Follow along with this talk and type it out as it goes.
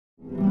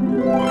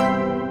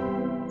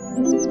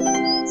What's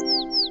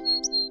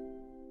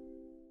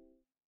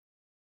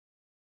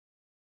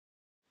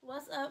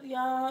up,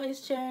 y'all?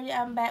 It's Charity.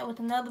 I'm back with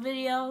another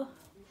video.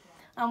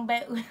 I'm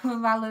back with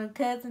my little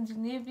cousin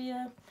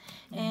Ft.Ja'Nivea,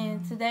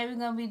 and today we're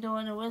gonna be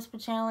doing the whisper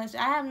challenge.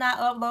 I have not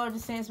uploaded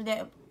since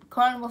that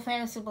Carnival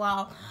Fantasy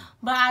blog,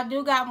 but I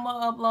do got more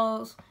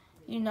uploads,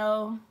 you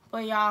know, for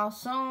y'all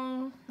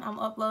soon. I'm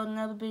uploading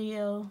another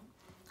video.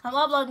 I'm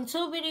uploading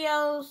 2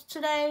 videos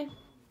today.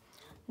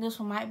 This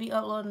one might be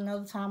uploaded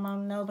another time, I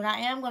don't know, but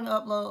I am gonna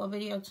upload a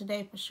video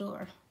today for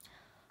sure.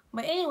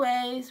 But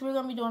anyways, we're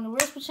gonna be doing the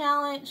whisper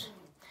challenge.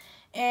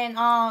 And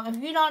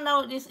if you don't know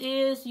what this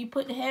is, you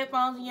put the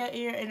headphones in your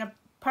ear and the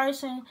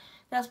person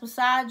that's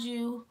beside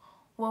you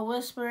will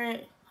whisper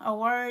a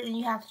word and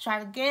you have to try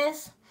to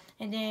guess.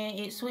 And then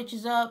it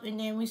switches up and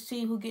then we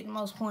see who get the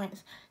most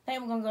points. I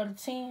think we're going to go to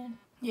 10.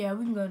 Yeah,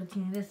 we can go to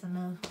 10. That's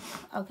enough.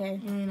 Okay.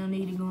 You ain't no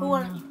need to go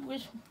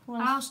Which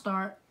one? I'll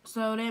start.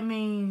 So that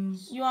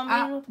means... You want me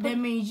to that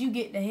means you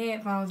get the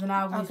headphones and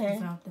I'll whisper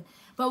something.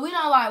 But we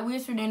don't like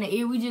whispering in the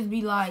ear. We just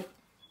be like...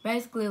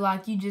 Basically,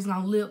 like, you just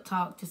gonna lip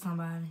talk to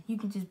somebody. You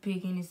can just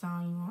pick any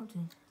song you want to.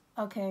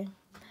 Okay.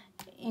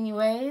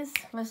 Anyways,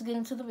 let's get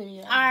into the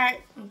video.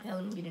 Alright. Okay,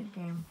 let me get in the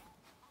camera.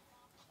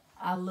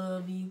 I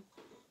love you.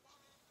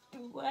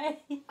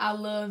 What? I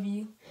love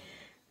you.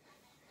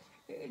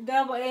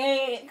 Double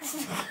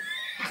X.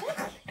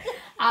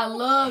 I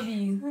love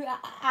you.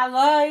 I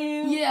love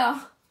you.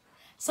 Yeah.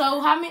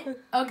 So, how many...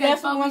 Okay,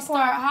 That's so we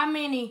start. How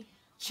many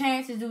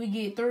chances do we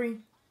get? 3?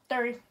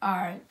 3.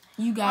 Alright.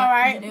 You got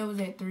Alright. It was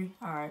at 3.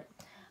 Alright.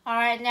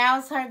 Alright, now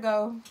it's her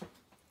go.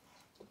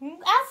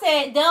 I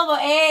said double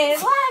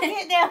X. Why I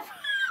get that from?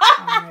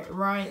 Alright,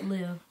 right,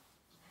 left.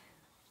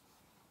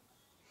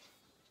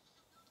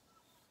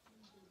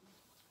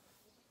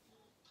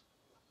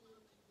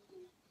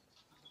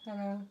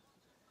 Hello.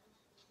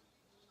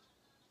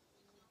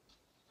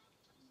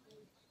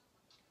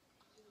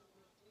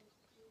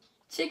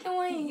 Chicken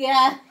wing?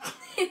 Yeah.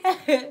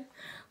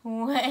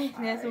 What?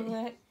 That's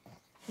what?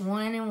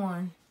 1 and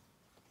 1.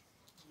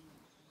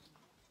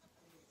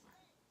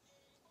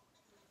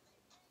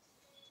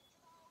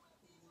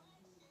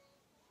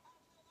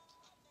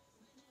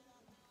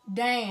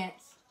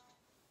 Dance.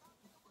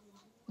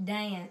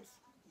 Dance.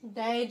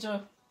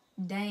 Danger.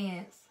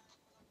 Dance.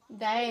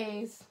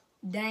 Days.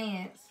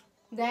 Dance.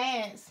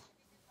 Dance.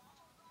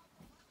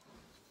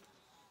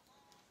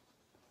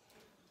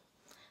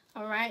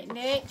 Alright,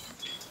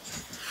 next.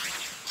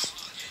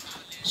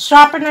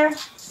 Sharpener.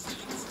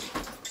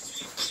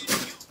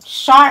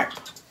 Sharp.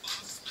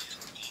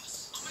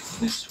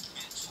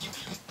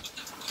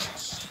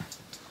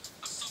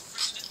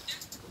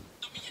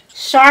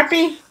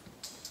 Sharpie.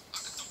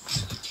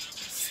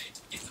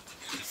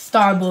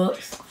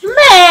 Starbucks.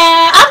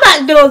 Man, I'm about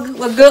to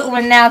do a good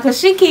one now because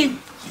she keep...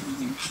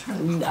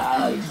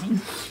 No.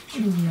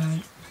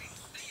 Right.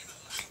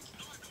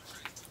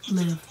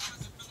 Left.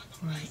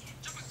 Right.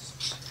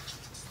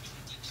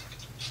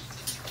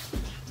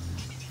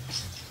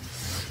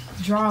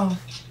 Draw.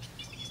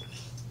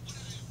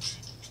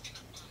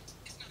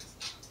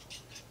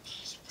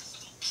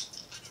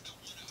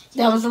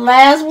 That was the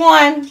last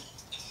one.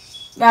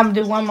 I'm going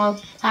to do one more.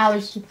 I'll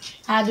do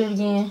it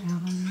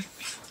again.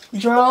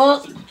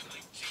 Drug.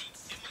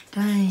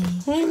 Dang.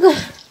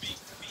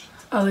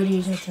 Oh, it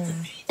is your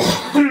turn.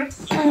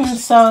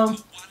 So,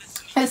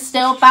 it's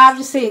still 5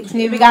 to 6.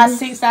 And if we got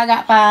 6, I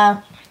got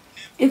 5.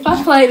 If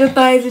I play the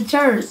things in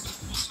church.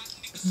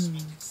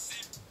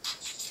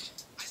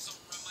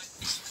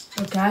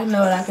 Okay, I know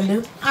what I can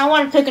do. I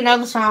want to pick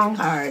another song.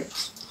 Alright.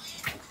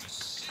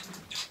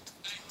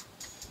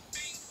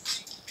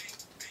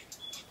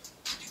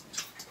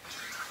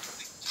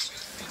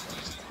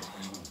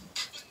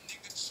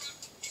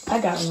 I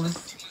got one.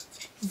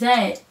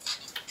 Zach,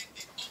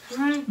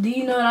 do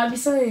you know what I be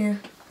saying?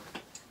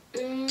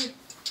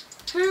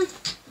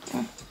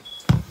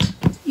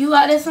 You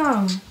like that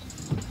song?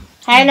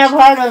 I ain't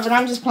never heard of it.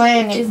 I'm just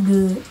playing it. It's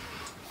good.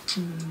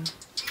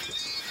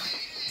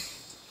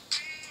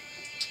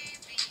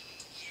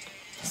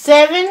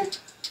 Seven.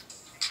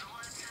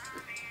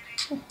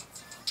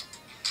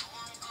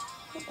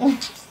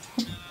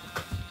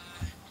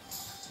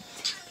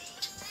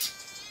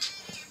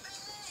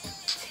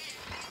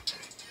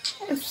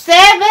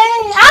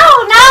 Seven? I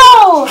don't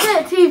know.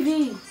 That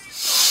TV.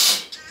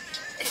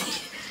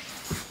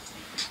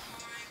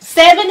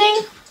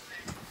 70?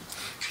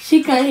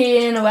 She couldn't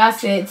hear it anyway. I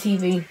said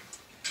TV.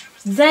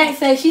 Zach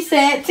said she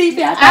said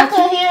TV. I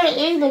couldn't hear it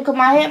either because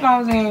my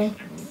headphones in.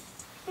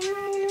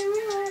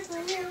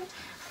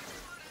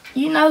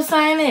 You know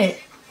saying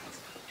it.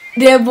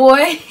 That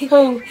boy.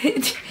 Who?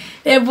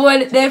 That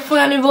boy, that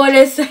funny boy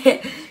that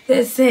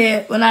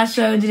said when I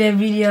showed you that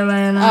video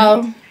last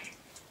night.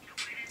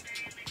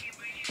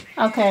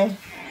 Oh. Okay.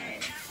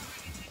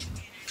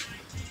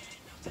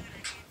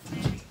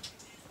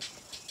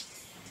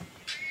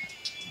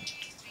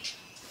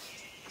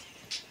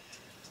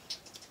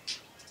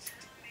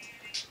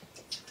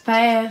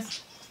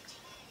 Fast.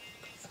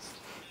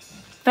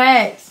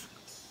 Fast.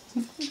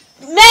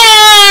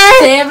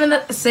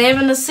 Man!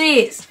 7 to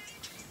 6.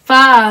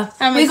 5.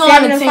 I'm we at going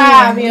 7 to to 10.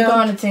 5, We yeah.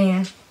 going to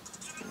 10.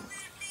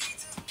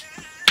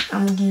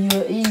 I'm gonna give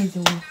you an easy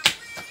one.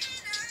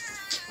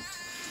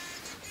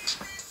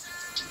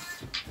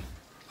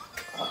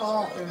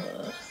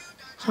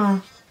 Huh?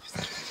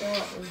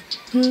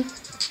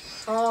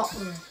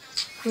 Hardware.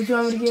 What you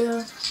want me to get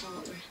her?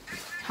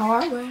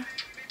 Hardware.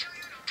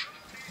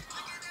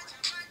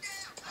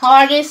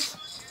 Hardest.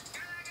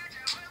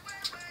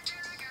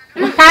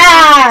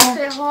 I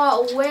said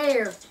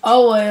hardware.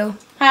 Oh well.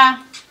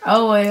 Huh?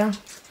 Oh well.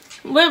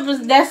 What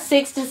was that's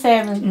 6 to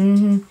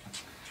 7.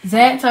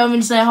 Zach told me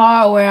to say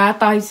hardware. I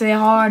thought he said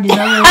hard.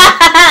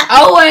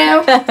 Oh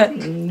well.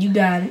 You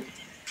got it.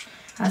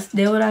 That's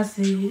what I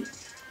said.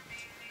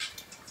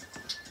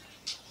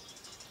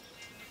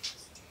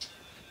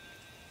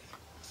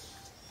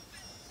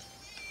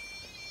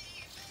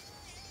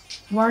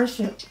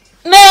 Worship.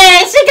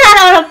 Man, she got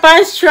on the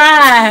first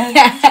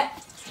try.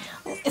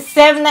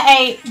 7 to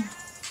 8.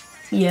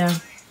 Yeah.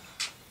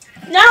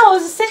 No,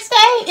 was it 6 to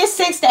 8? It's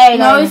 6 to 8.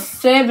 No, it's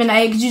 7,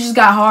 8, because you just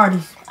got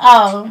hardest.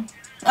 Oh.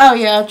 Oh,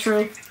 yeah,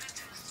 true.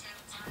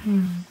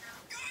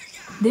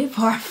 This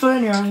part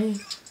funny right here.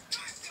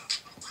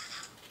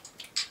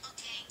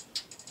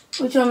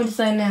 What you want me to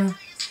say now?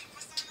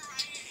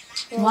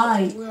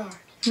 Light.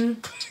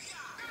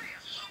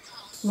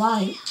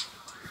 Light.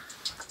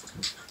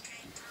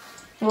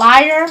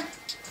 Liar.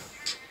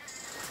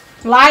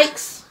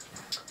 Likes.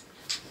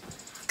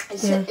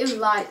 It was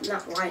light,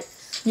 not light.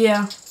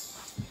 Yeah.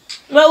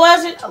 What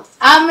was it?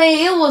 I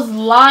mean, it was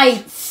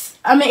lights.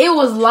 I mean, it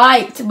was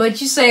light,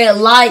 but you said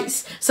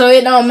lights, so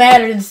it don't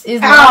matter. It's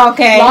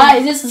okay.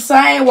 Lights. It's the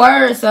same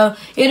word, so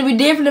it'll be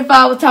different if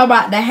I was talking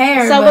about the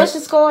hair. So what's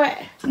your score?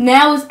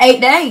 Now it's 8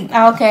 to 8.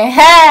 Okay.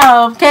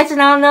 Hell, catching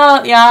on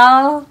up,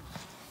 y'all.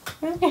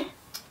 All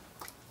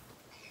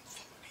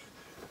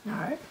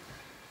right.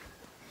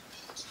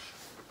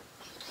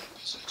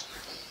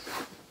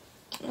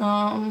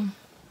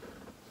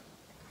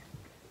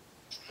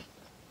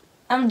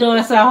 I'm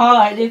doing so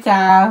hard this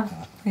time.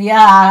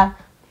 Yeah.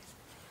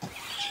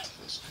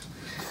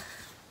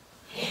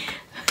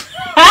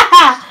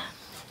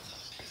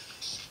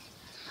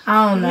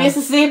 I don't know.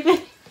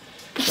 Mississippi.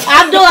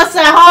 I'm doing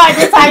so hard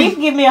this time. You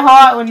can give me a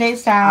hard one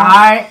next time. All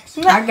right.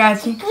 I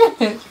got you.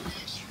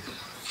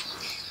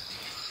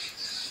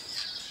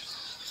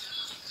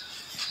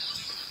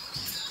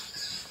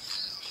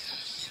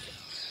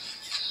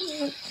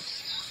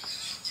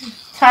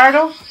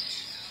 Turtle.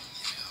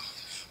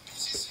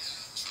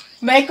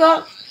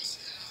 Makeup.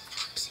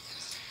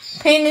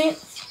 Penance.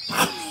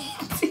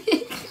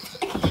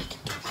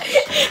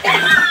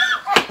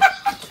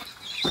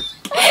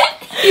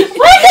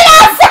 What did I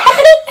say?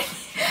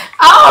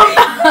 Oh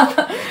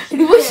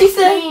no! What she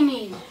said?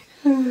 Penny.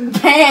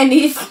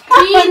 Panties.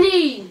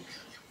 Penny.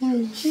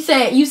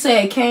 You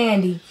said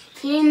candy.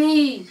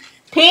 Penny.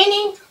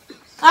 Penny?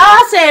 Oh,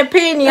 I said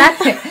penny. I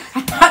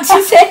thought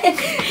you said.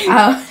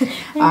 Oh,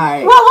 all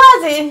right. What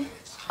was it?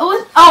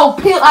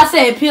 I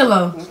said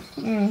pillow.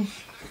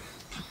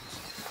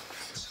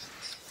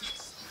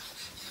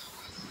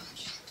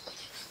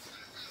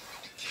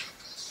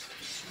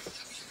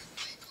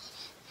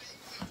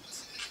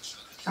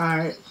 All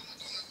right.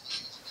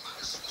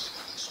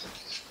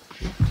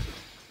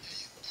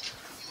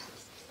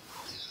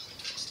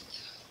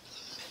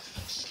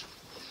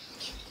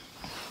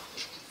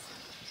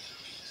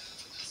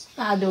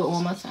 I'll do it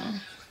one more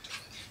time.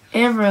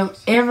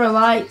 Ever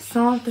like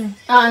something?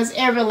 Oh, it's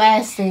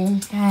everlasting.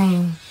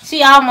 Dang.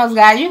 She almost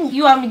got it.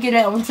 You want me to get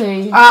that one to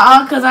you?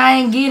 Cause I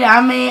ain't get it.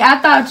 I mean, I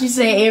thought you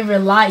said every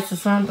lights or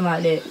something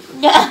like that.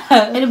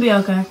 Yeah. It'll be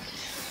okay.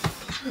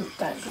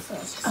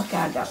 Okay,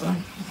 I got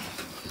one.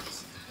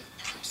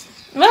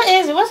 What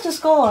is it? What's the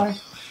score?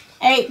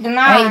 8 to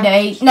 9. 8 to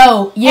 8.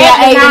 No,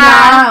 yeah, 8 to 9.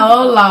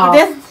 Oh Lord.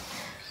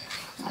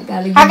 I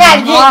gotta get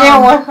that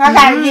one. I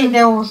gotta get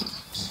that one.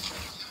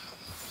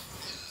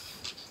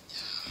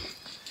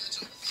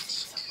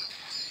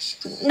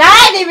 No,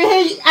 I didn't even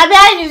hear you. I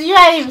mean, you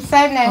ain't even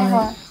saying that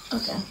part.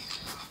 Okay.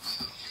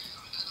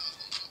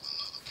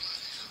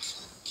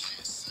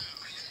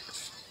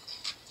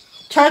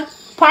 Church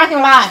parking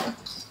lot.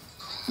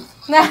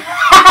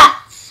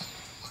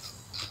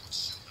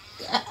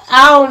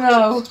 I don't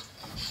know.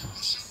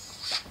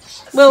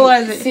 What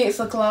was it? 6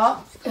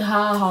 o'clock.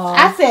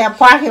 I said a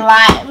parking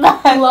lot.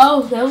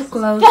 Close. That was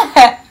close.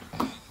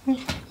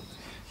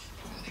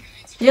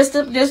 Just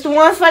the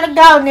one for the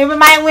gold. Never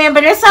might win,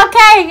 but it's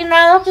okay. You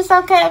know, it's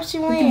okay if she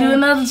wins. We can do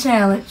another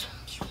challenge.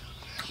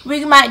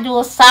 We might do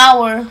a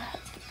sour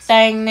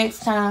thing next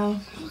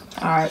time.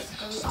 All right.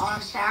 All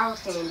sour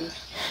candy.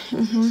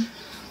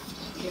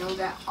 You don't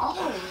got all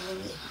of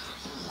it.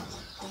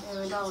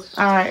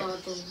 All right.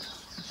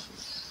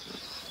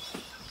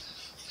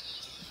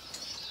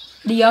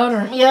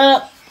 Deodorant.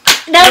 Yep.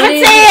 Number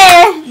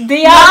 10.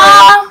 Deodorant.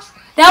 No,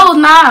 that was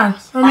 9.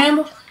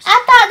 Remember?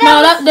 I thought that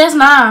was... that's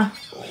 9.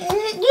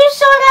 You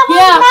sure that was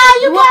Yeah. 9?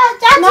 You got...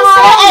 I just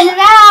said 8 to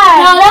 9.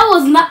 No, that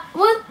was not.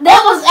 What?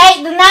 That was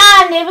 8 to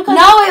 9, then, because...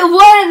 No, it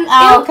wasn't.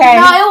 Oh, okay.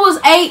 No, it was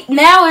 8.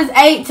 Now it's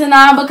 8 to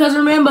 9 because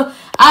remember,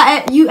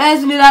 You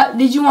asked me that.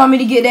 Did you want me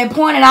to get that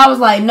point? And I was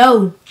like,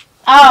 no.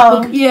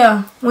 Oh.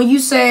 Yeah. When you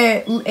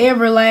said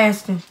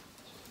everlasting.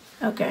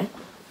 Okay.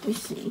 Let's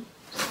see.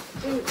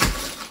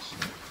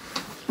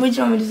 What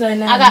you want me to say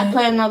now? I got to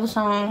play another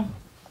song.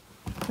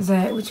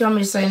 Zach, what you want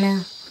me to say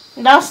now?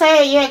 Don't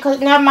say it yet, because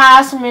never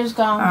mind, some music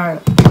gone. All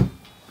right.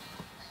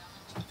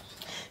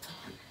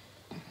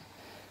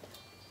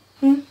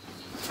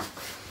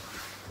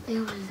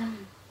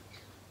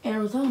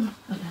 Arizona.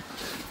 Okay.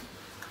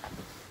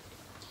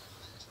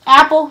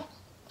 Apple.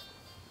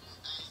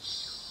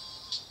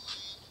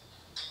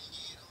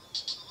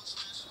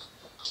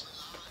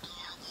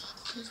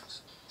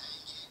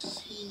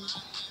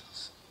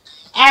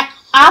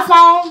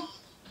 iPhone.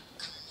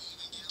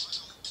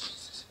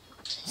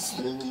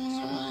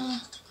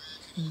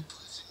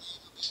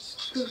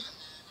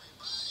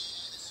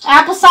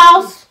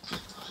 Applesauce.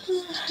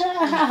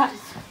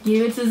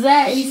 Give it to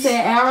Zach. He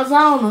said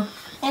Arizona.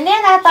 And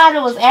then I thought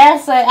it was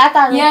Arizona. I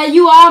thought yeah,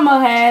 you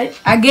almost had it.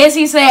 I guess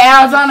he said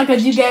Arizona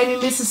because you gave me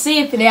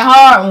Mississippi, that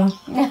hard one.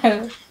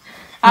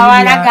 All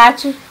right, I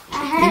got you.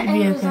 I had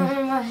Arizona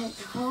in my head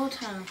the whole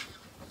time.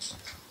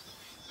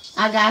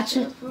 I got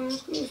you.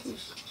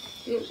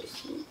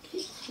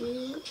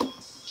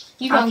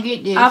 You gonna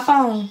get this.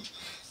 iPhone.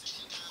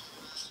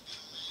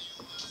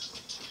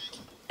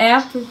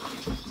 After.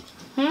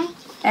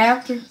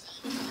 After.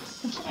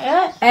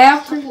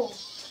 After.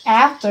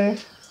 After.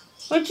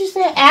 What you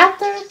said?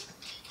 After?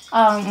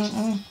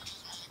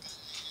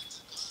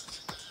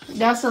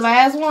 That's the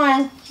last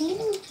one.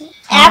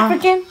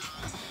 African.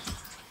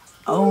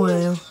 Oh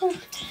well.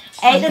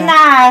 8 to 9.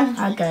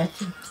 I got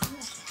you.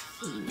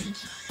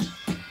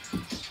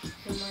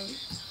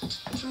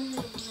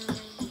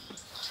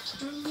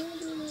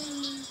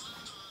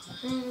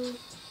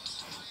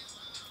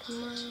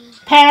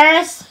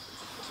 Paris.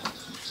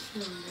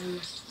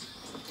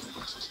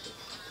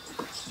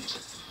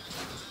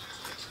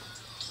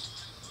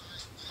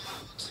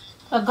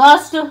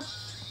 Augusta.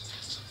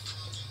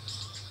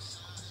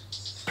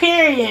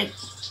 Period.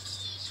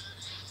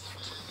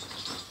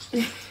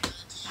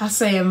 I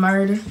say a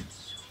murder.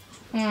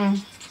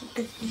 You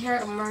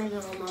heard a murder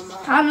on my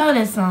mind. I know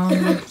that song.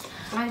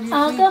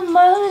 I got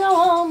murder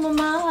on my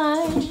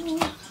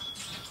mind.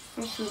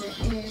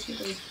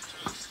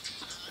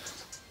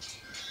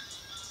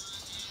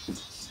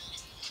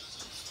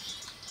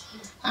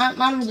 I'm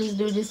gonna just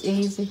do this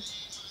easy.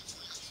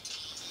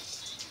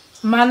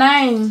 My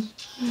name.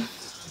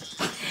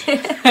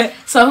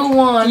 So who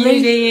won?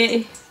 You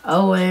did.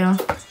 Oh well.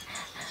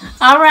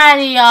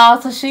 Alrighty,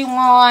 y'all. So she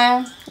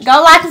won.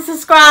 Go like and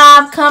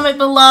subscribe. Comment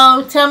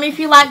below. Tell me if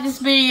you like this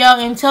video.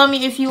 And tell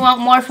me if you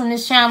want more from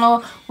this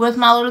channel with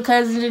my little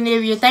cousin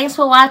Ja'Nivea. Thanks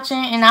for watching.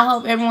 And I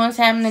hope everyone's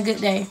having a good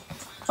day.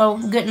 Or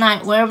good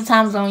night. Whatever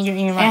time zone you're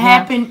in right now. And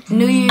Happy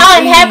New Year. Oh,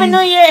 and Happy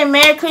New Year and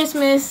Merry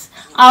Christmas.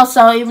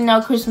 Also, even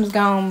though Christmas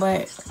gone.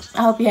 But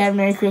I hope you have a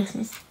Merry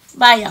Christmas.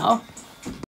 Bye, y'all.